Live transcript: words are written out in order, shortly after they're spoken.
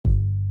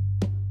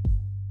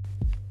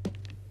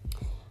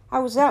I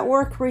was at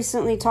work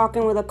recently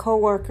talking with a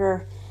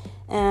coworker,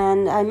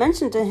 and I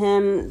mentioned to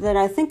him that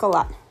I think a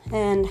lot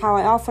and how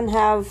I often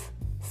have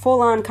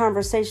full-on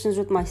conversations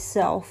with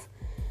myself.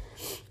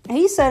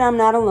 He said I'm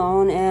not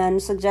alone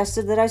and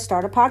suggested that I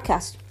start a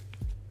podcast.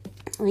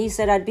 He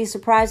said I'd be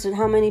surprised at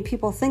how many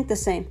people think the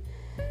same.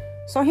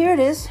 So here it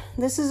is.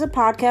 This is a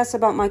podcast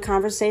about my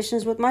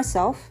conversations with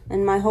myself,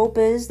 and my hope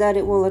is that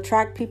it will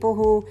attract people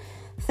who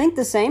think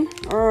the same,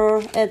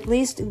 or at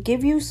least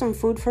give you some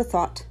food for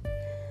thought.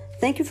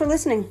 Thank you for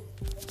listening.